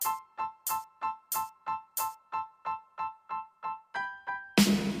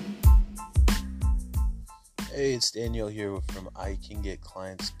Hey, it's Daniel here from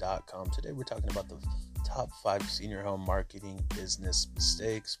iCanGetClients.com. Today we're talking about the top 5 senior home marketing business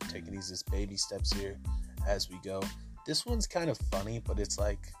mistakes. We're taking these as baby steps here as we go. This one's kind of funny, but it's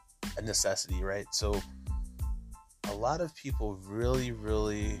like a necessity, right? So a lot of people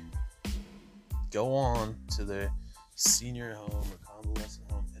really go on to their senior home or convalescent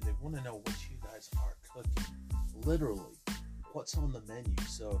home and they want to know what you guys are cooking. Literally, what's on the menu.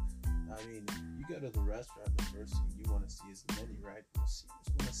 So I mean, you go to the restaurant, the first thing you want to see is the menu, right? Well, seniors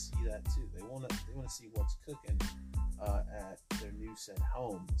want to see that too. They want to see what's cooking at their new set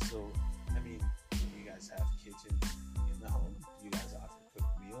home. So, I mean, do you guys have kitchens in the home? Do you guys offer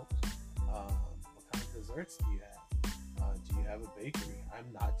cooked meals? What kind of desserts do you have? Do you have a bakery?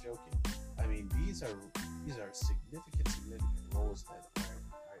 I'm not joking. I mean, these are significant roles that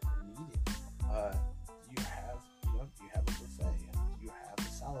are needed. Do you have a buffet? Do you have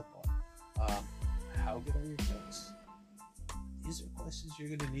a salad bar? How good are your cooks? These are questions you're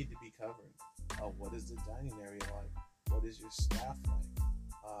going to need to be covering. What is the dining area like? What is your staff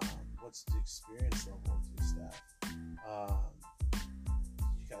like? What's the experience level of your staff? Do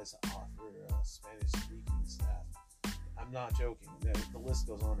you guys offer Spanish-speaking staff? I'm not joking. The list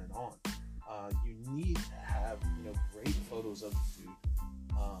goes on and on. You need to have great photos of the food.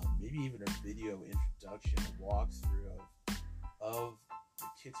 Maybe even a video introduction, a walkthrough of the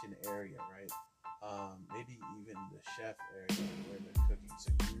kitchen area, right? Maybe even the chef area where they're cooking. So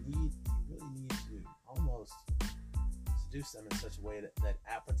you really need to almost seduce them in such a way that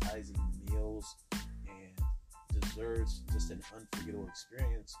appetizing meals and desserts, just an unforgettable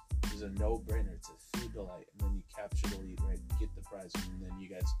experience, is a no-brainer. It's a food delight, and then you capture the lead, right? Get the prize, and then you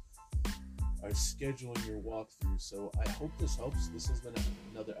guys are scheduling your walkthrough. So I hope this helps. This has been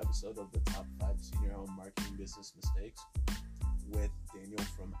another episode of the top 5 senior home marketing business mistakes with Daniel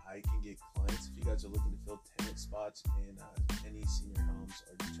from I Can Get Clients. If you guys are looking to fill tenant spots in any senior homes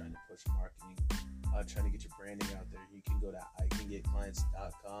or just trying to push marketing, trying to get your branding out there, you can go to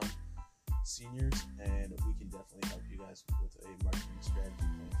iCanGetClients.com seniors, and we can definitely help you guys with a marketing strategy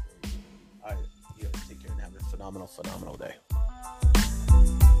plan for you. All right, you guys take care and have a phenomenal day.